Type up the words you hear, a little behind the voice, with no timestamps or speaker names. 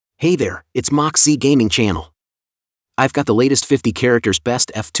Hey there, it's Moxie Gaming Channel. I've got the latest 50 characters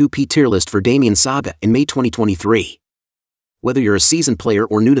best F2P tier list for Demian Saga in May 2023. Whether you're a seasoned player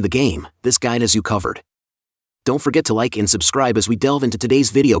or new to the game, this guide has you covered. Don't forget to like and subscribe as we delve into today's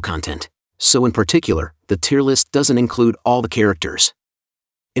video content. So in particular, the tier list doesn't include all the characters.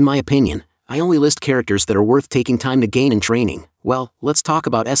 In my opinion, I only list characters that are worth taking time to gain in training. Well, let's talk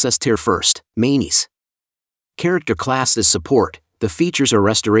about SS tier first, Mainies. Character class is support. The features are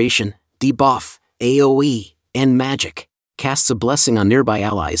restoration, debuff, AoE, and magic. Casts a blessing on nearby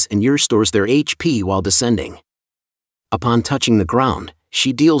allies and restores their HP while descending. Upon touching the ground,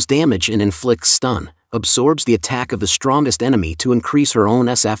 she deals damage and inflicts stun, absorbs the attack of the strongest enemy to increase her own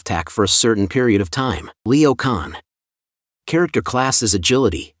SF attack for a certain period of time. Leo Khan. Character class is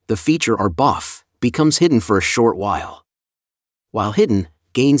agility. The feature or buff becomes hidden for a short while. While hidden,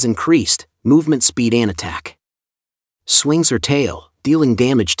 gains increased movement speed and attack. Swings her tail, dealing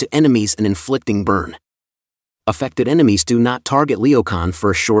damage to enemies and inflicting burn. Affected enemies do not target Leokan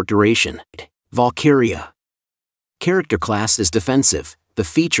for a short duration. Valkyria. Character class is defensive. The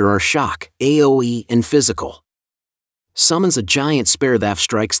feature are shock, AoE, and physical. Summons a giant spear that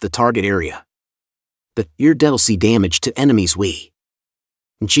strikes the target area. The ear deals damage to enemies.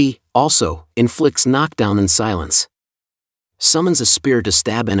 G also inflicts knockdown and silence. Summons a spear to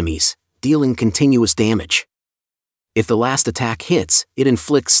stab enemies, dealing continuous damage. If the last attack hits, it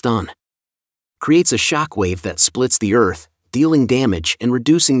inflicts stun. Creates a shockwave that splits the earth, dealing damage and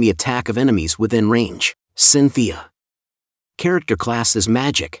reducing the attack of enemies within range. Cynthia. Character class is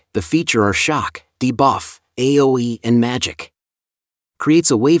magic. The feature are shock, debuff, AoE, and magic.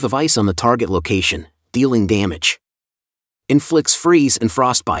 Creates a wave of ice on the target location, dealing damage. Inflicts freeze and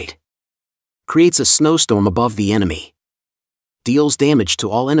frostbite. Creates a snowstorm above the enemy. Deals damage to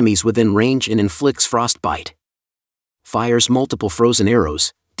all enemies within range and inflicts frostbite. Fires multiple frozen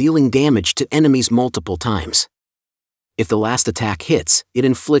arrows, dealing damage to enemies multiple times. If the last attack hits, it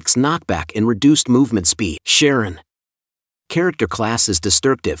inflicts knockback and reduced movement speed. Sharon. Character class is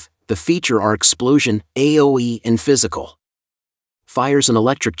destructive. The feature are explosion, AoE, and physical. Fires an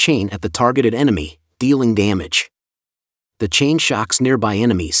electric chain at the targeted enemy, dealing damage. The chain shocks nearby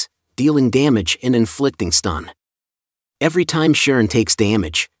enemies, dealing damage and inflicting stun. Every time Sharon takes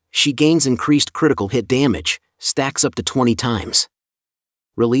damage, she gains increased critical hit damage, stacks up to 20 times.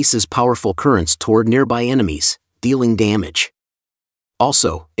 Releases powerful currents toward nearby enemies, dealing damage.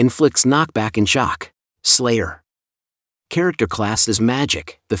 Also, inflicts knockback and shock. Slayer. Character class is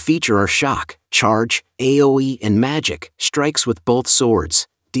magic. The feature are shock, charge, AoE, and magic. Strikes with both swords,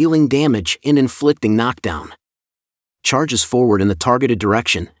 dealing damage and inflicting knockdown. Charges forward in the targeted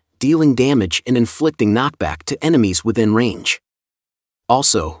direction, dealing damage and inflicting knockback to enemies within range.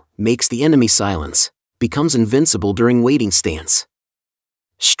 Also, makes the enemy silence. Becomes invincible during waiting stance.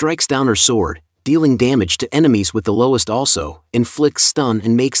 Strikes down her sword, dealing damage to enemies with the lowest. Also, inflicts stun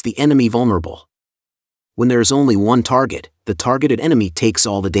and makes the enemy vulnerable. When there is only one target, the targeted enemy takes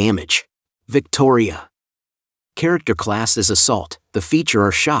all the damage. Victoria. Character class is assault. The feature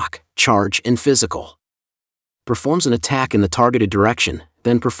are shock, charge, and physical. Performs an attack in the targeted direction,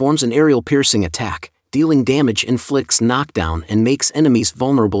 then performs an aerial piercing attack, dealing damage, inflicts knockdown, and makes enemies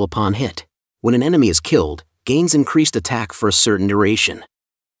vulnerable upon hit. When an enemy is killed, gains increased attack for a certain duration.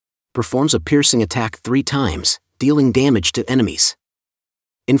 Performs a piercing attack 3 times, dealing damage to enemies.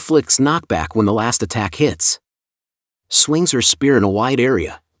 Inflicts knockback when the last attack hits. Swings her spear in a wide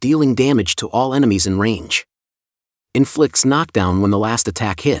area, dealing damage to all enemies in range. Inflicts knockdown when the last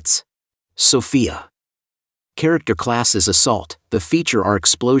attack hits. Sophia. Character class is assault. The feature are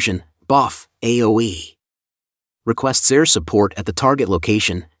explosion, buff, AoE. Requests air support at the target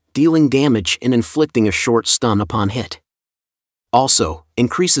location, dealing damage and inflicting a short stun upon hit. Also,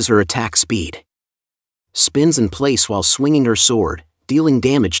 increases her attack speed. Spins in place while swinging her sword, dealing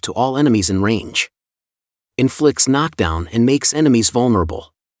damage to all enemies in range. Inflicts knockdown and makes enemies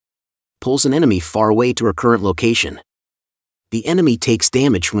vulnerable. Pulls an enemy far away to her current location. The enemy takes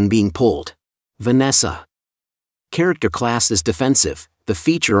damage when being pulled. Vanessa. Character class is defensive. The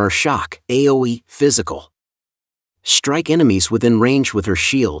feature are shock, AoE, physical. Strike enemies within range with her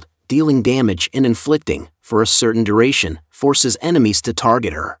shield, dealing damage and inflicting, for a certain duration, forces enemies to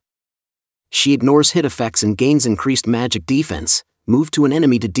target her. She ignores hit effects and gains increased magic defense. Move to an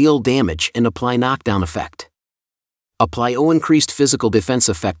enemy to deal damage and apply knockdown effect. Apply increased physical defense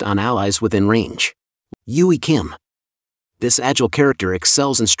effect on allies within range. Yui Kim. This agile character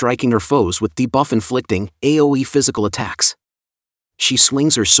excels in striking her foes with debuff inflicting, AoE physical attacks. She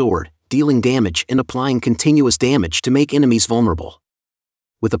swings her sword, dealing damage and applying continuous damage to make enemies vulnerable.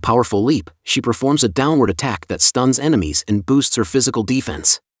 With a powerful leap, she performs a downward attack that stuns enemies and boosts her physical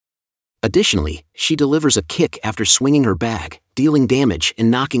defense. Additionally, she delivers a kick after swinging her bag, dealing damage and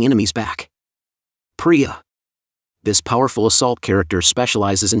knocking enemies back. Priya. This powerful assault character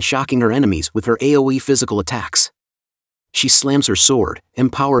specializes in shocking her enemies with her AoE physical attacks. She slams her sword,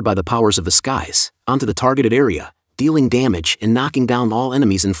 empowered by the powers of the skies, onto the targeted area, dealing damage and knocking down all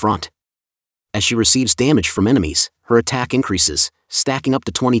enemies in front. As she receives damage from enemies, her attack increases, stacking up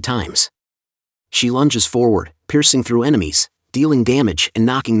to 20 times. She lunges forward, piercing through enemies, dealing damage and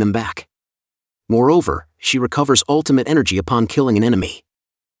knocking them back. Moreover, she recovers ultimate energy upon killing an enemy.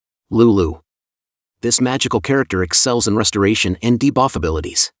 Lulu. This magical character excels in restoration and debuff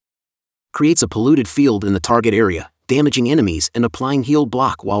abilities. Creates a polluted field in the target area, damaging enemies and applying heal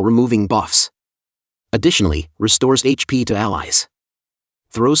block while removing buffs. Additionally, restores HP to allies.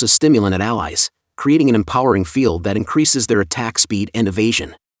 Throws a stimulant at allies, creating an empowering field that increases their attack speed and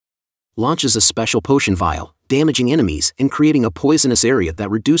evasion. Launches a special potion vial, damaging enemies and creating a poisonous area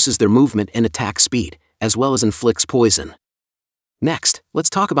that reduces their movement and attack speed, as well as inflicts poison. Next, let's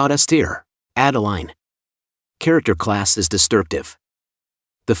talk about S tier. Adeline. Character class is destructive.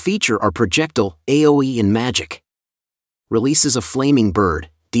 The feature are projectile, AoE and magic. Releases a flaming bird,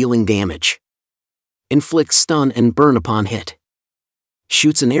 dealing damage. Inflicts stun and burn upon hit.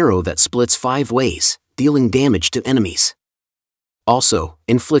 Shoots an arrow that splits 5 ways, dealing damage to enemies. Also,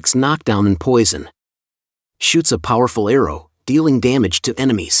 inflicts knockdown and poison. Shoots a powerful arrow, dealing damage to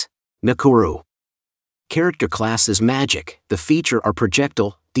enemies. Nakuru. Character class is magic. The feature are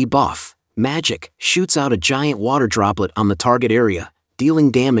projectile, debuff. Magic shoots out a giant water droplet on the target area,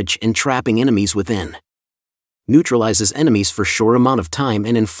 dealing damage and trapping enemies within. Neutralizes enemies for short amount of time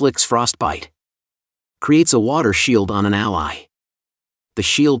and inflicts frostbite. Creates a water shield on an ally. The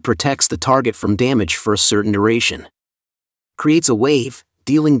shield protects the target from damage for a certain duration. Creates a wave,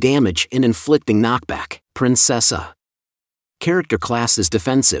 dealing damage and inflicting knockback. Princessa. Character class is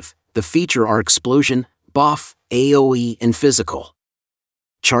defensive. The feature are explosion, buff, AoE and physical.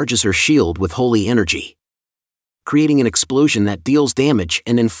 Charges her shield with holy energy, creating an explosion that deals damage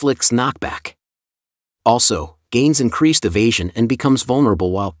and inflicts knockback. Also, gains increased evasion and becomes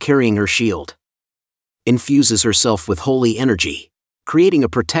vulnerable while carrying her shield. Infuses herself with holy energy, creating a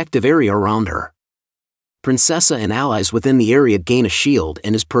protective area around her. Princessa and allies within the area gain a shield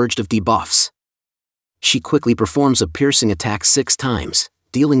and is purged of debuffs. She quickly performs a piercing attack 6 times,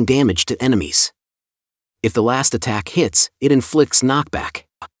 dealing damage to enemies. If the last attack hits, it inflicts knockback.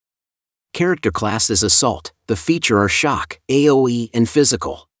 Character class is Assault. The feature are Shock, AoE and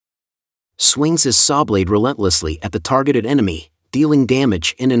physical. Swings his saw blade relentlessly at the targeted enemy, dealing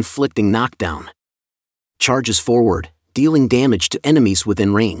damage and inflicting knockdown. Charges forward, dealing damage to enemies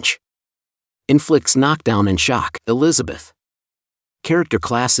within range. Inflicts knockdown and shock. Elizabeth. Character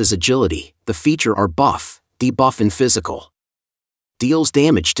class is Agility. The feature are Buff, debuff and physical. Deals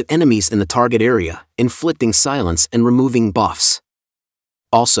damage to enemies in the target area, inflicting silence and removing buffs.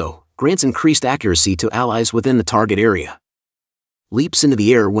 Also, grants increased accuracy to allies within the target area. Leaps into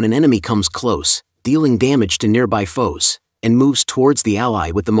the air when an enemy comes close, dealing damage to nearby foes, and moves towards the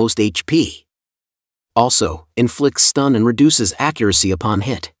ally with the most HP. Also, inflicts stun and reduces accuracy upon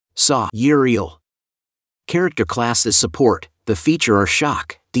hit. Saw. Uriel. Character class is Support. The feature are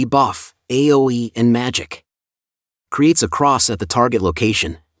Shock, debuff, AoE and magic. Creates a cross at the target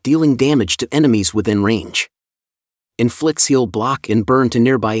location, dealing damage to enemies within range. Inflicts heal block and burn to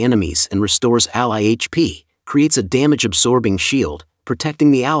nearby enemies and restores ally HP. Creates a damage-absorbing shield,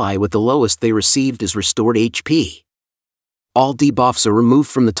 protecting the ally with the lowest they received is restored HP. All debuffs are removed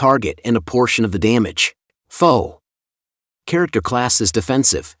from the target and a portion of the damage. Foe. Character class is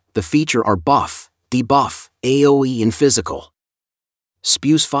Defensive. The feature are Buff, debuff, AoE and physical.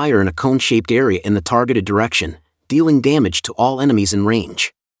 Spews fire in a cone-shaped area in the targeted direction, dealing damage to all enemies in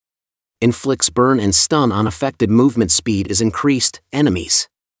range. Inflicts burn and stun on affected movement speed is increased, enemies.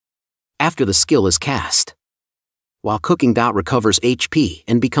 After the skill is cast. While cooking. Recovers HP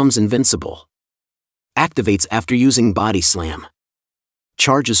and becomes invincible. Activates after using Body Slam.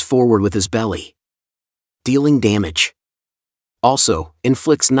 Charges forward with his belly, dealing damage. Also,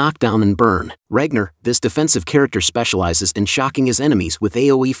 inflicts knockdown and burn. Ragnar. This defensive character specializes in shocking his enemies with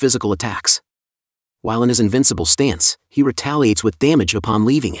AoE physical attacks. While in his invincible stance, he retaliates with damage upon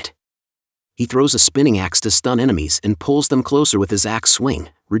leaving it. He throws a spinning axe to stun enemies and pulls them closer with his axe swing,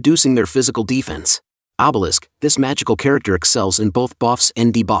 reducing their physical defense. Obelisk. This magical character excels in both buffs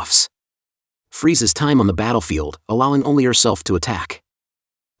and debuffs. Freezes time on the battlefield, allowing only herself to attack.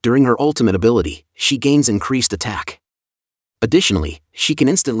 During her ultimate ability, she gains increased attack. Additionally, she can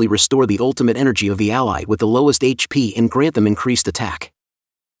instantly restore the ultimate energy of the ally with the lowest HP and grant them increased attack.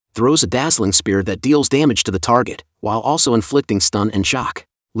 Throws a dazzling spear that deals damage to the target, while also inflicting stun and shock.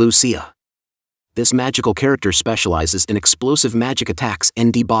 Lucia. This magical character specializes in explosive magic attacks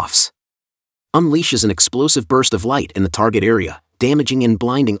and debuffs. Unleashes an explosive burst of light in the target area, damaging and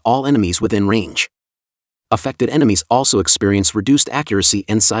blinding all enemies within range. Affected enemies also experience reduced accuracy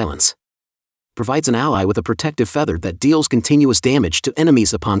and silence. Provides an ally with a protective feather that deals continuous damage to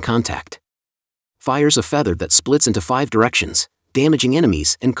enemies upon contact. Fires a feather that splits into 5 directions, damaging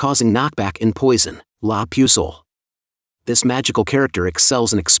enemies and causing knockback and poison. La Pucelle. This magical character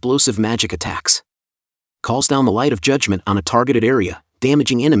excels in explosive magic attacks. Calls down the light of judgment on a targeted area,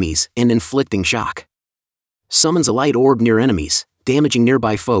 damaging enemies and inflicting shock. Summons a light orb near enemies, damaging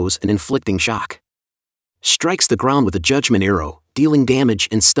nearby foes and inflicting shock. Strikes the ground with a judgment arrow, dealing damage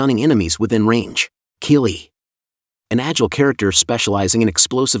and stunning enemies within range. Kili. An agile character specializing in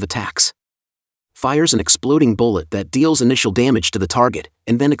explosive attacks. Fires an exploding bullet that deals initial damage to the target,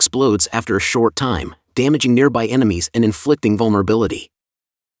 and then explodes after a short time, damaging nearby enemies and inflicting vulnerability.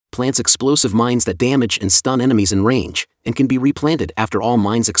 Plants explosive mines that damage and stun enemies in range, and can be replanted after all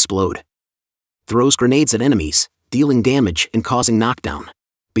mines explode. Throws grenades at enemies, dealing damage and causing knockdown.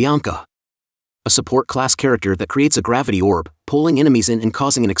 Bianca. A support class character that creates a gravity orb, pulling enemies in and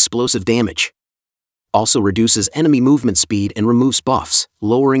causing an explosive damage. Also reduces enemy movement speed and removes buffs,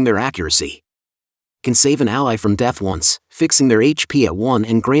 lowering their accuracy. Can save an ally from death once, fixing their HP at 1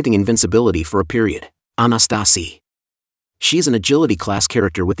 and granting invincibility for a period. Anastasia. She is an agility class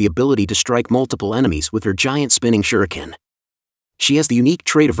character with the ability to strike multiple enemies with her giant spinning shuriken. She has the unique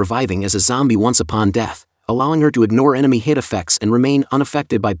trait of reviving as a zombie once upon death, allowing her to ignore enemy hit effects and remain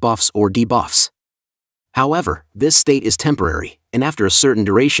unaffected by buffs or debuffs. However, this state is temporary, and after a certain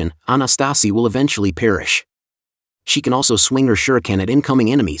duration, Anastasia will eventually perish. She can also swing her shuriken at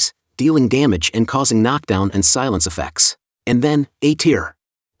incoming enemies, dealing damage and causing knockdown and silence effects. And then, A tier.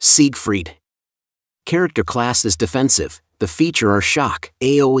 Siegfried. Character class is defensive, the feature are shock,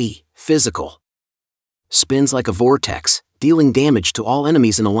 AoE, physical. Spins like a vortex, dealing damage to all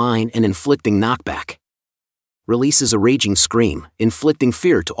enemies in a line and inflicting knockback. Releases a raging scream, inflicting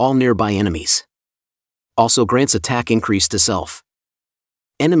fear to all nearby enemies. Also grants attack increase to self.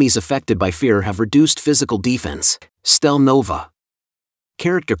 Enemies affected by fear have reduced physical defense. Stelnova.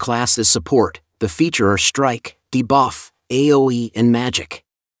 Character class is support, the feature are strike, debuff, AoE and magic.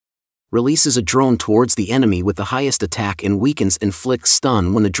 Releases a drone towards the enemy with the highest attack and weakens inflicts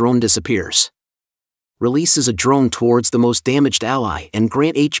stun when the drone disappears. Releases a drone towards the most damaged ally and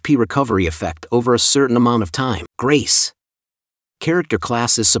grant HP recovery effect over a certain amount of time. Grace. Character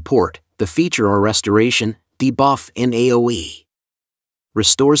class is support, the feature are restoration, debuff and AoE.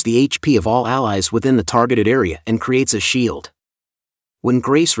 Restores the HP of all allies within the targeted area and creates a shield. When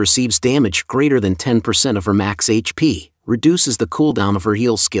Grace receives damage greater than 10% of her max HP, reduces the cooldown of her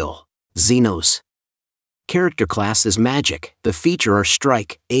heal skill. Xenos. Character class is magic, the feature are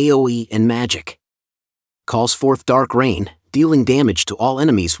strike, AoE and magic. Calls forth dark rain, dealing damage to all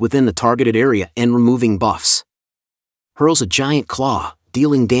enemies within the targeted area and removing buffs. Hurls a giant claw,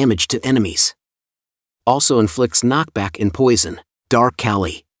 dealing damage to enemies. Also inflicts knockback and poison. Dark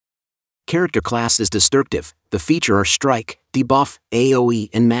Kali. Character class is destructive, the feature are strike, debuff, AoE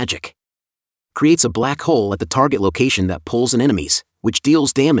and magic. Creates a black hole at the target location that pulls in enemies, which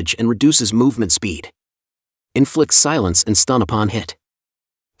deals damage and reduces movement speed. Inflicts silence and stun upon hit.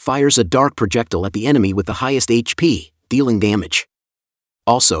 Fires a dark projectile at the enemy with the highest HP, dealing damage.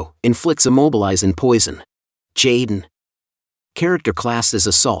 Also, inflicts immobilize and poison. Jaden. Character class is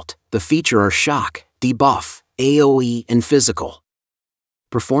assault, the feature are shock, debuff, AoE and physical.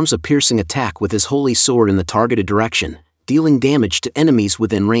 Performs a piercing attack with his holy sword in the targeted direction, dealing damage to enemies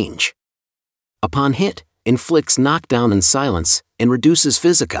within range. Upon hit, inflicts knockdown and silence, and reduces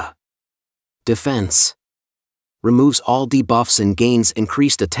physica. Defense. Removes all debuffs and gains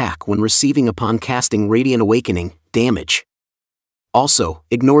increased attack when receiving upon casting Radiant Awakening, damage. Also,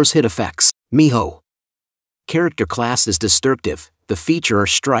 ignores hit effects. Miho. Character class is destructive, the feature are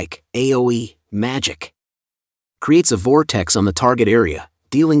strike, AoE, magic. Creates a vortex on the target area,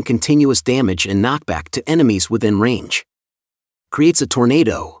 dealing continuous damage and knockback to enemies within range. Creates a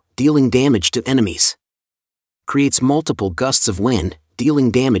tornado, dealing damage to enemies. Creates multiple gusts of wind,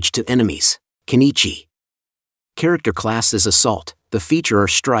 dealing damage to enemies. Kenichi. Character class is assault, the feature are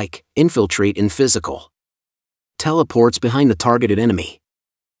strike, infiltrate and physical. Teleports behind the targeted enemy.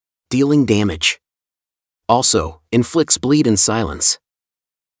 Dealing damage. Also, inflicts bleed and silence.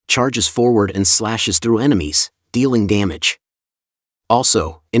 Charges forward and slashes through enemies, dealing damage.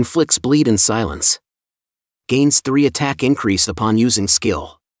 Also, inflicts bleed and silence. Gains 3 attack increase upon using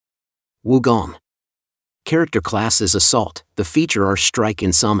skill. Wugong. Character class is assault, the feature are strike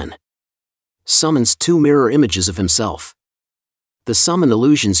and summon. Summons 2 mirror images of himself. The summoned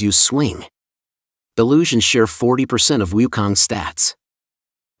illusions use swing. Illusions share 40% of Wukong's stats.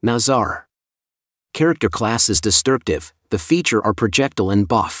 Nazar. Character class is destructive, the feature are projectile and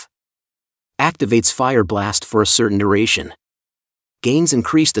buff. Activates Fire Blast for a certain duration. Gains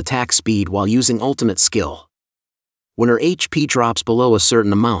increased attack speed while using ultimate skill. When her HP drops below a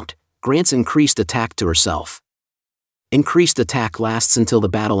certain amount, grants increased attack to herself. Increased attack lasts until the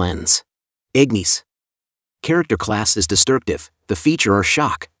battle ends. Ignis. Character class is destructive, the feature are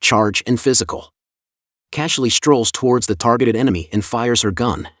shock, charge and physical. Casually strolls towards the targeted enemy and fires her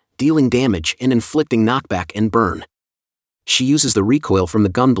gun, dealing damage and inflicting knockback and burn. She uses the recoil from the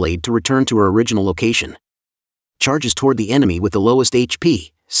gunblade to return to her original location. Charges toward the enemy with the lowest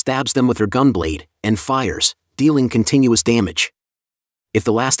HP, stabs them with her gunblade, and fires, dealing continuous damage. If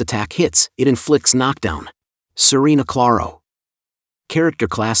the last attack hits, it inflicts knockdown. Serena Claro. Character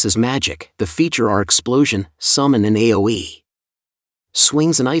class is magic, the feature are explosion, summon and AoE.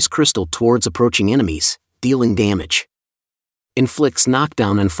 Swings an ice crystal towards approaching enemies, dealing damage. Inflicts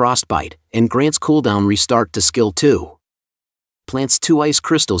knockdown and frostbite, and grants cooldown restart to skill 2. Plants 2 ice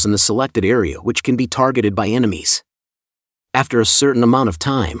crystals in the selected area which can be targeted by enemies. After a certain amount of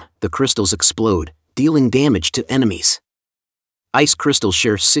time, the crystals explode, dealing damage to enemies. Ice crystals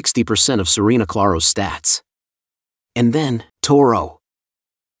share 60% of Serena Claro's stats. And then, Toro.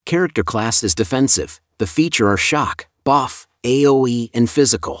 Character class is defensive, the feature are shock, buff, AoE and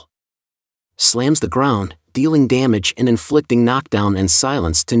physical. Slams the ground, dealing damage and inflicting knockdown and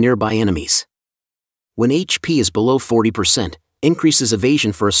silence to nearby enemies. When HP is below 40%, increases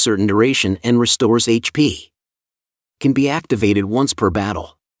evasion for a certain duration and restores HP. Can be activated once per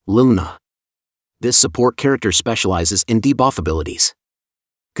battle. Luna. This support character specializes in debuff abilities.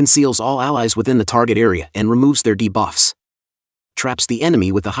 Conceals all allies within the target area and removes their debuffs. Traps the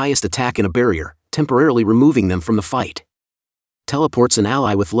enemy with the highest attack in a barrier, temporarily removing them from the fight. Teleports an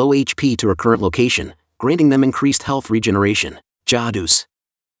ally with low HP to her current location, granting them increased health regeneration. Jadus.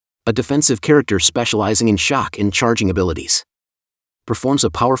 A defensive character specializing in shock and charging abilities. Performs a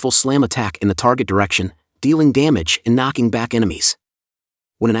powerful slam attack in the target direction, dealing damage and knocking back enemies.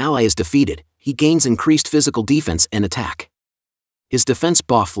 When an ally is defeated, he gains increased physical defense and attack. His defense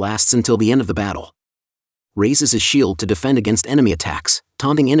buff lasts until the end of the battle. Raises his shield to defend against enemy attacks,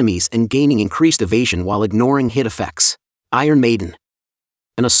 taunting enemies and gaining increased evasion while ignoring hit effects. Iron Maiden.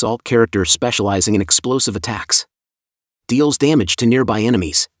 An assault character specializing in explosive attacks. Deals damage to nearby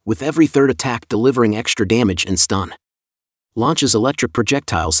enemies, with every third attack delivering extra damage and stun. Launches electric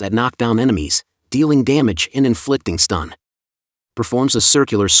projectiles that knock down enemies, dealing damage and inflicting stun. Performs a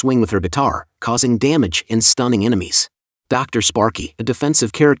circular swing with her guitar, causing damage and stunning enemies. Dr. Sparky, a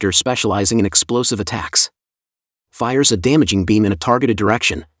defensive character specializing in explosive attacks. Fires a damaging beam in a targeted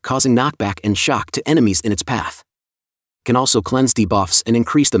direction, causing knockback and shock to enemies in its path. Can also cleanse debuffs and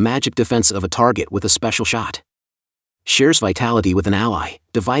increase the magic defense of a target with a special shot. Shares vitality with an ally,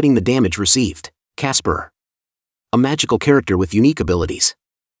 dividing the damage received. Casper. A magical character with unique abilities.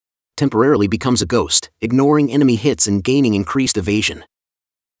 Temporarily becomes a ghost, ignoring enemy hits and gaining increased evasion.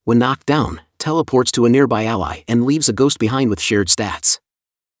 When knocked down, teleports to a nearby ally and leaves a ghost behind with shared stats.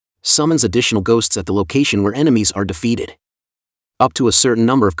 Summons additional ghosts at the location where enemies are defeated. Up to a certain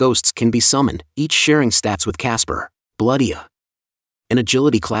number of ghosts can be summoned, each sharing stats with Casper. Bloodia. An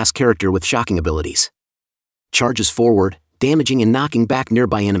agility class character with shocking abilities. Charges forward, damaging and knocking back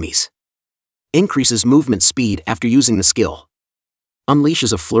nearby enemies. Increases movement speed after using the skill.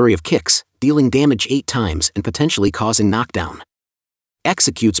 Unleashes a flurry of kicks, dealing damage 8 times and potentially causing knockdown.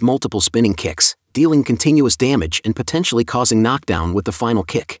 Executes multiple spinning kicks, dealing continuous damage and potentially causing knockdown with the final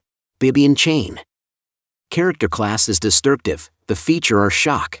kick. Bibian Chain. Character class is destructive, the feature are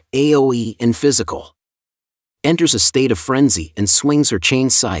shock, AoE and physical. Enters a state of frenzy and swings her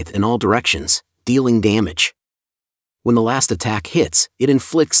chain scythe in all directions, dealing damage. When the last attack hits, it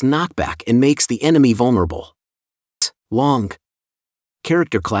inflicts knockback and makes the enemy vulnerable. Long.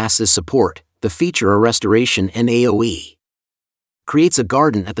 Character class is support, the feature are restoration and AoE. Creates a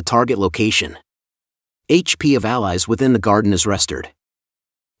garden at the target location. HP of allies within the garden is restored.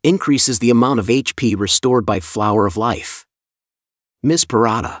 Increases the amount of HP restored by Flower of Life. Miss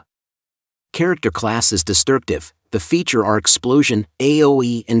Parada. Character class is destructive, the feature are explosion,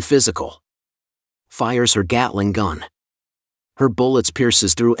 AoE and physical. Fires her Gatling gun. Her bullets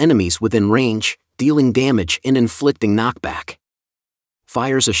pierces through enemies within range, dealing damage and inflicting knockback.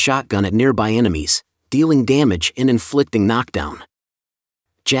 Fires a shotgun at nearby enemies, dealing damage and inflicting knockdown.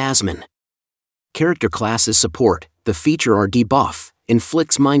 Jasmine. Character class is support, the feature are debuff,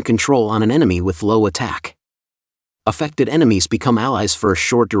 inflicts mind control on an enemy with low attack. Affected enemies become allies for a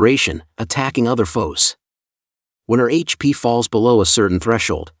short duration, attacking other foes. When her HP falls below a certain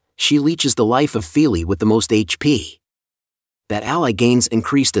threshold, she leeches the life of Feely with the most HP. That ally gains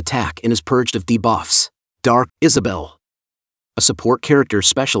increased attack and is purged of debuffs. Dark Isabel, a support character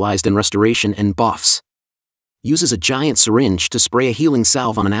specialized in restoration and buffs, uses a giant syringe to spray a healing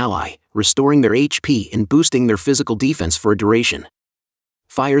salve on an ally, restoring their HP and boosting their physical defense for a duration.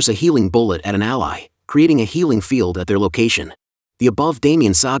 Fires a healing bullet at an ally, creating a healing field at their location. The above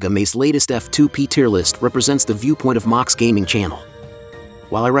Demian Saga May's latest F2P tier list represents the viewpoint of Mox Gaming Channel.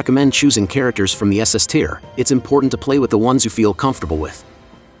 While I recommend choosing characters from the SS tier, it's important to play with the ones you feel comfortable with.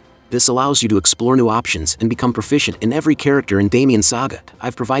 This allows you to explore new options and become proficient in every character in Demian Saga.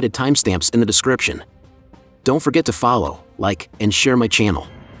 I've provided timestamps in the description. Don't forget to follow, like, and share my channel.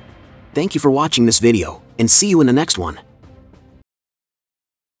 Thank you for watching this video, and see you in the next one.